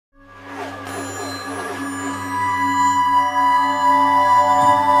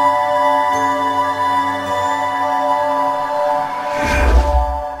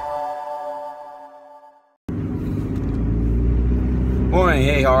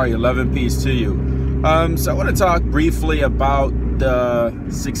Sorry, love and peace to you. So I want to talk briefly about the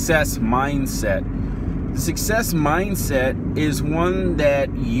success mindset. The success mindset is one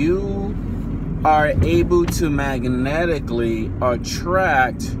that you are able to magnetically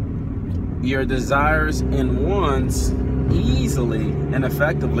attract your desires and wants easily and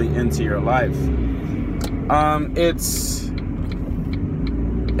effectively into your life. It's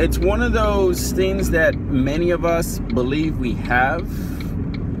one of those things that many of us believe we have,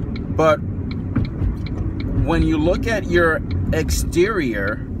 but when you look at your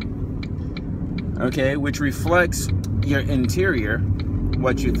exterior, okay, which reflects your interior,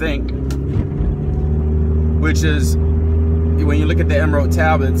 what you think, which is, when you look at the Emerald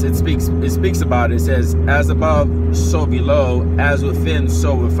Tablets, it speaks about it. It says, as above, so below, as within,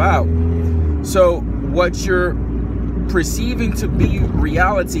 so without. So what you're perceiving to be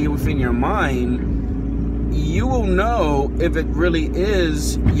reality within your mind, you will know if it really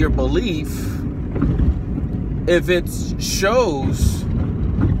is your belief, if it shows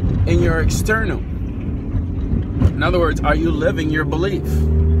in your external. In other words, are you living your belief?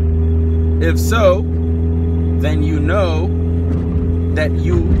 If so, then you know that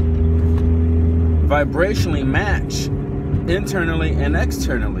you vibrationally match internally and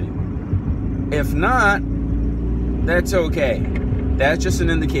externally. If not, that's okay. That's just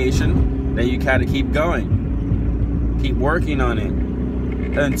an indication that you gotta keep going, keep working on it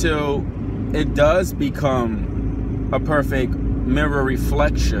until it does become a perfect mirror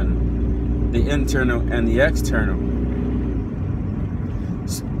reflection, the internal and the external.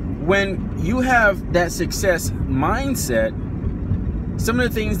 When you have that success mindset, some of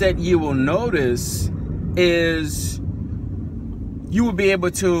the things that you will notice is you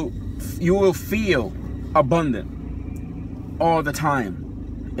will feel abundant all the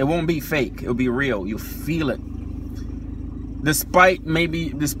time. It won't be fake. It'll be real. You'll feel it. Despite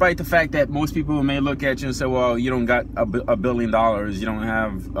the fact that most people may look at you and say, well, you don't got $1 billion, you don't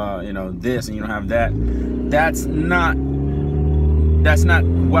have this and you don't have that. That's not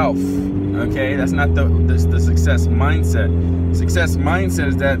wealth. Okay, that's not the success mindset. Success mindset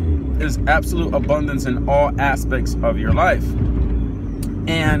is that there's absolute abundance in all aspects of your life.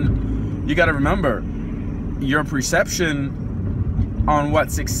 And you got to remember, your perception on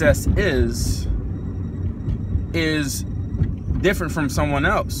what success is different from someone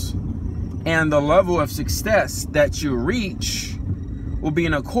else. And the level of success that you reach will be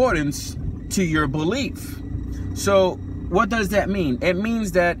in accordance to your belief. So what does that mean? It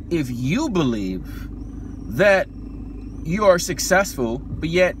means that if you believe that you are successful, but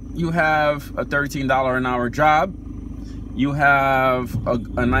yet you have a $13 an hour job, you have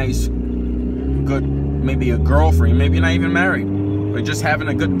a nice, good, maybe a girlfriend, maybe you're not even married, but just having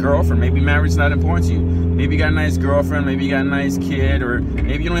a good girlfriend. Maybe marriage's not important to you. Maybe you got a nice girlfriend, maybe you got a nice kid, or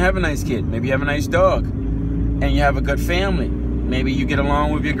maybe you don't have a nice kid. Maybe you have a nice dog, and you have a good family. Maybe you get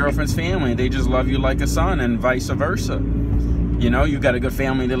along with your girlfriend's family. They just love you like a son, and vice versa. You know, you got a good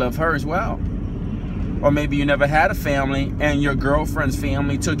family, they love her as well. Or maybe you never had a family and your girlfriend's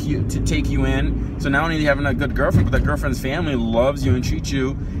family took you to take you in. So not only are you having a good girlfriend, but the girlfriend's family loves you and treats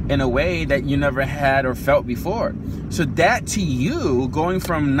you in a way that you never had or felt before. So that to you, going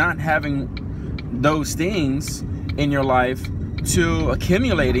from not having those things in your life to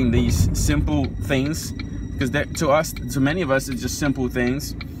accumulating these simple things, because to many of us, it's just simple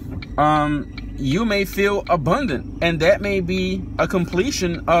things. You may feel abundant, and that may be a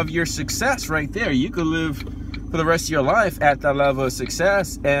completion of your success right there. You could live for the rest of your life at that level of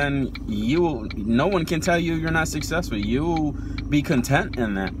success, and no one can tell you you're not successful. You'll be content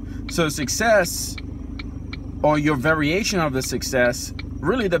in that. So success, or your variation of the success,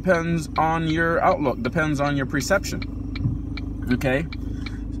 really depends on your outlook, depends on your perception. Okay?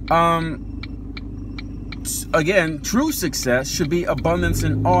 Again, true success should be abundance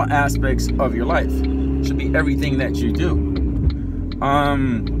in all aspects of your life. Should be everything that you do.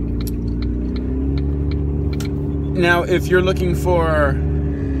 Now, if you're looking for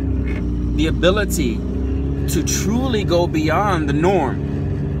the ability to truly go beyond the norm,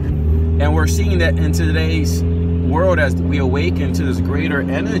 and we're seeing that in today's world as we awaken to this greater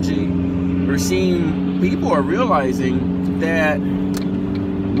energy, we're seeing people are realizing that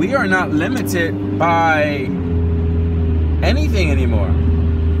we are not limited by anything anymore.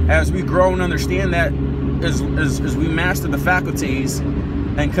 As we grow and understand that, as we master the faculties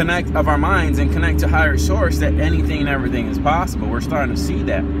and connect of our minds and connect to higher source, that anything and everything is possible. We're starting to see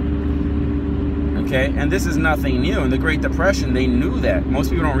that. Okay, and this is nothing new. In the Great Depression, they knew that. Most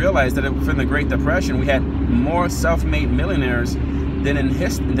people don't realize that within the Great Depression, we had more self-made millionaires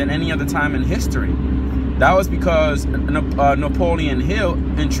than any other time in history. That was because Napoleon Hill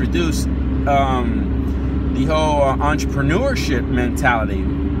introduced the whole entrepreneurship mentality.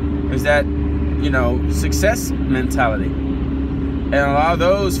 Is that, you know, success mentality. And a lot of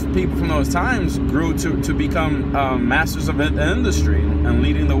those people from those times grew to become masters of the industry and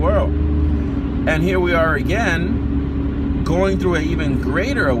leading the world. And here we are again, going through an even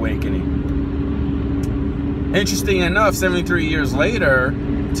greater awakening. Interesting enough, 73 years later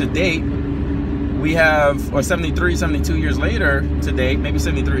to date, we have, or 73, 72 years later to date, maybe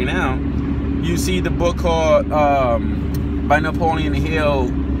 73 now, you see the book called, by Napoleon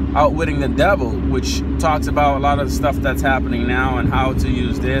Hill, Outwitting the Devil, which talks about a lot of the stuff that's happening now and how to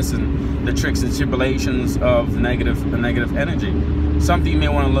use this and the tricks and tribulations of negative energy. Something you may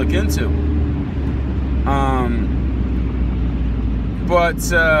want to look into. But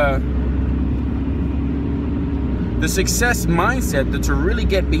the success mindset, that to really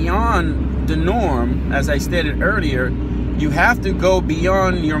get beyond the norm, as I stated earlier, you have to go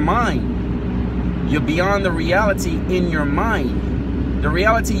beyond your mind. You're beyond the reality in your mind. The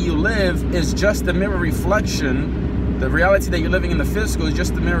reality you live is just the mirror reflection. The reality that you're living in the physical is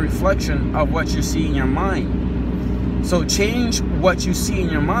just the mirror reflection of what you see in your mind. So change what you see in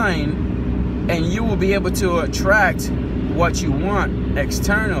your mind, and you will be able to attract what you want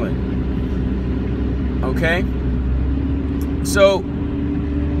externally. Okay? So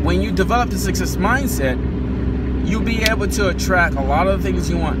when you develop the success mindset, you'll be able to attract a lot of the things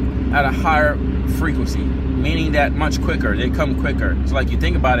you want at a higher frequency. Meaning that much quicker, they come quicker. It's like you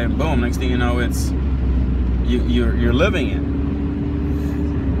think about it, and boom, next thing you know, it's you're living it.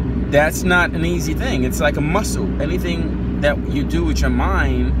 That's not an easy thing. It's like a muscle. Anything that you do with your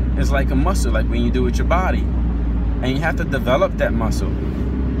mind is like a muscle, like when you do with your body. And you have to develop that muscle.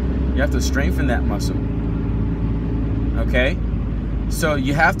 You have to strengthen that muscle. Okay? So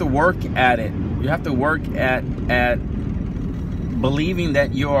you have to work at it. You have to work at believing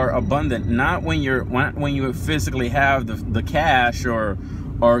that you are abundant, not when you physically have the cash or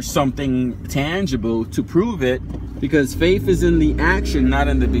something tangible to prove it, because faith is in the action, not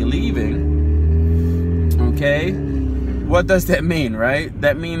in the believing. Okay, what does that mean, right?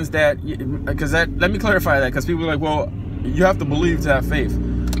 That means that, because let me clarify that, because people are like, well, you have to believe to have faith.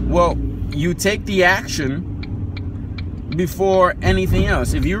 Well, you take the action before anything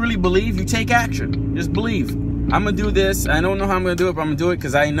else. If you really believe, you take action. Just believe. I'm gonna do this. I don't know how I'm gonna do it, but I'm gonna do it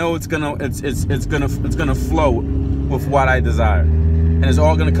because I know it's gonna flow with what I desire, and it's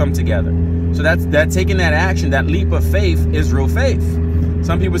all gonna come together. So that's taking that action, that leap of faith is real faith.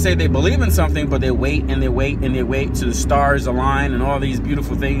 Some people say they believe in something, but they wait and they wait and they wait till the stars align and all these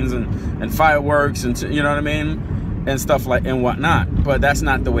beautiful things and fireworks and you know what I mean, and stuff like and whatnot. But that's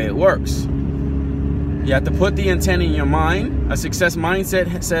not the way it works. You have to put the intent in your mind. A success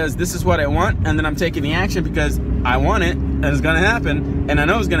mindset says, this is what I want, and then I'm taking the action because I want it, and it's going to happen, and I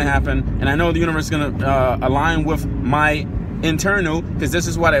know it's going to happen, and I know the universe is going to align with my internal, because this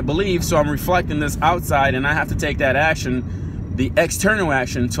is what I believe, so I'm reflecting this outside, and I have to take that action, the external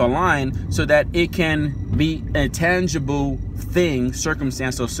action, to align so that it can be a tangible thing,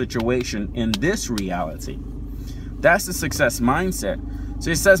 circumstance, or situation in this reality. That's the success mindset. So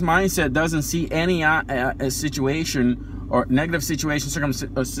it says mindset doesn't see any situation or negative situation,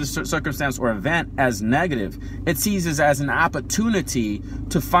 circumstance, or event as negative. It sees it as an opportunity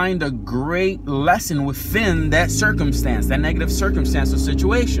to find a great lesson within that circumstance, that negative circumstance or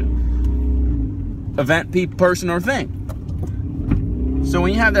situation, event, person, or thing. So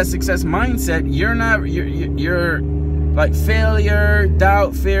when you have that success mindset, you're like failure,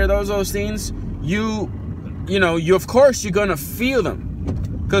 doubt, fear, those things. You of course you're gonna feel them.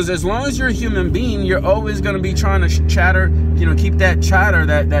 Because as long as you're a human being, you're always going to be trying to chatter, keep that chatter,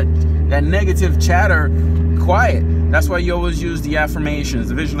 that negative chatter quiet. That's why you always use the affirmations,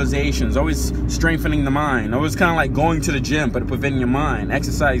 the visualizations, always strengthening the mind. Always kind of like going to the gym, but within your mind,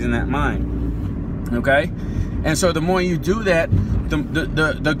 exercising that mind. Okay? And so the more you do that,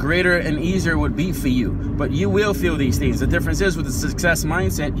 the greater and easier it would be for you. But you will feel these things. The difference is with the success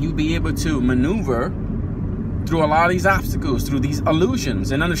mindset, you'll be able to maneuver through a lot of these obstacles, through these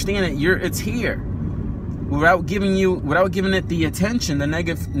illusions, and understand that it's here, without giving it the attention,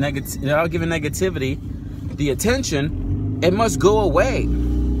 without giving negativity the attention. It must go away,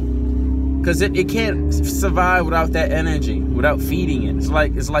 because it can't survive without that energy, without feeding it.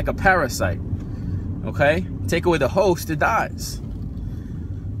 It's like a parasite. Okay, take away the host, it dies.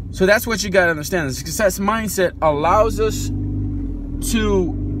 So that's what you got to understand. The success mindset allows us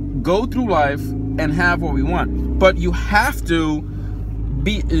to go through life and have what we want, but you have to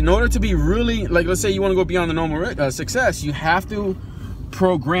be, in order to be really, like, let's say you want to go beyond the normal success, you have to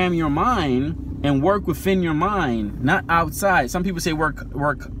program your mind and work within your mind, not outside. Some people say work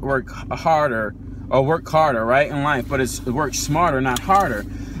harder, or work harder, right, in life, but it's work smarter, not harder.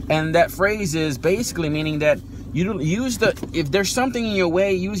 And that phrase is basically meaning that you don't use if there's something in your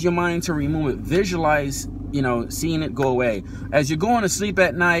way, use your mind to remove it. Visualize, you know, seeing it go away. As you're going to sleep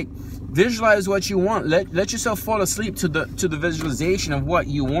at night, visualize what you want. Let yourself fall asleep to the visualization of what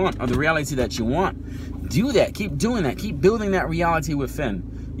you want, or the reality that you want. Do that. Keep doing that. Keep building that reality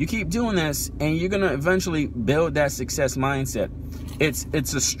within. You keep doing this, and you're gonna eventually build that success mindset.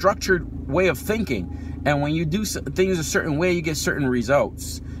 It's a structured way of thinking, and when you do things a certain way, you get certain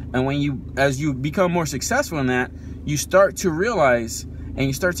results. And as you become more successful in that, you start to realize, and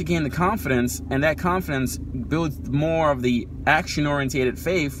you start to gain the confidence, and that confidence builds more of the action-oriented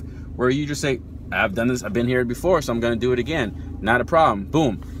faith, where you just say, I've done this, I've been here before, so I'm going to do it again. Not a problem.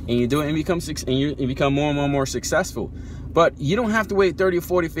 Boom. And you do it, and you become more and more successful. But you don't have to wait 30,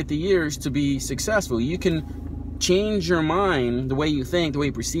 40, 50 years to be successful. You can change your mind, the way you think, the way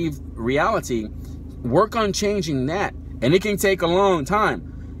you perceive reality. Work on changing that. And it can take a long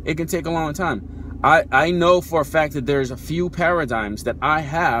time. It can take a long time. I know for a fact that there's a few paradigms that I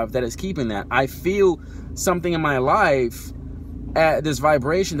have that is keeping that. I feel something in my life at this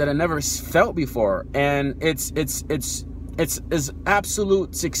vibration that I never felt before, and it's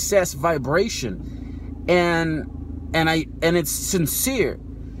absolute success vibration, and it's sincere,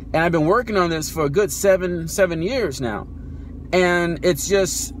 and I've been working on this for a good seven years now, and it's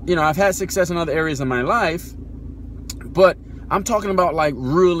just, you know, I've had success in other areas of my life, but I'm talking about like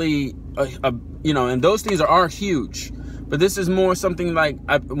really you know, and those things are huge. But this is more something like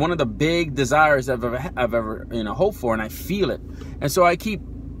one of the big desires I've ever you know, hoped for, and I feel it. And so I keep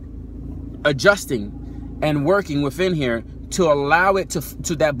adjusting and working within here to allow it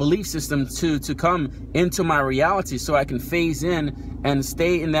to that belief system to come into my reality, so I can phase in and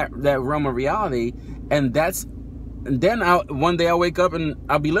stay in that realm of reality. And then one day I'll wake up and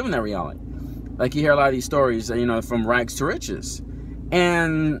I'll be living that reality. Like you hear a lot of these stories, you know, from rags to riches.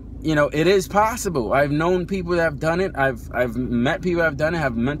 And you know, it is possible. I've known people that have done it. I've met people that have done it,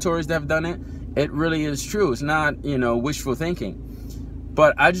 have mentors that have done it. It really is true. It's not, you know, wishful thinking.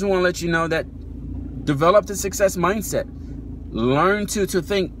 But I just want to let you know that develop the success mindset. Learn to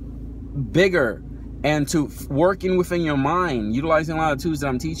think bigger, and to working within your mind, utilizing a lot of tools that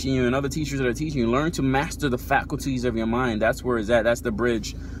I'm teaching you and other teachers that are teaching you. Learn to master the faculties of your mind. That's where it's at. That's the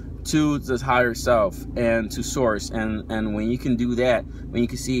bridge to the higher self and to source. And when you can do that, when you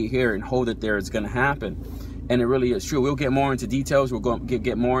can see it here and hold it there, it's going to happen. And it really is true. We'll get more into details. We'll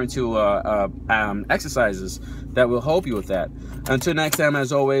get more into exercises that will help you with that. Until next time,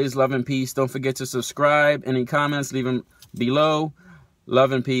 as always, love and peace. Don't forget to subscribe. Any comments, leave them below.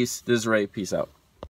 Love and peace. This is Ray. Peace out.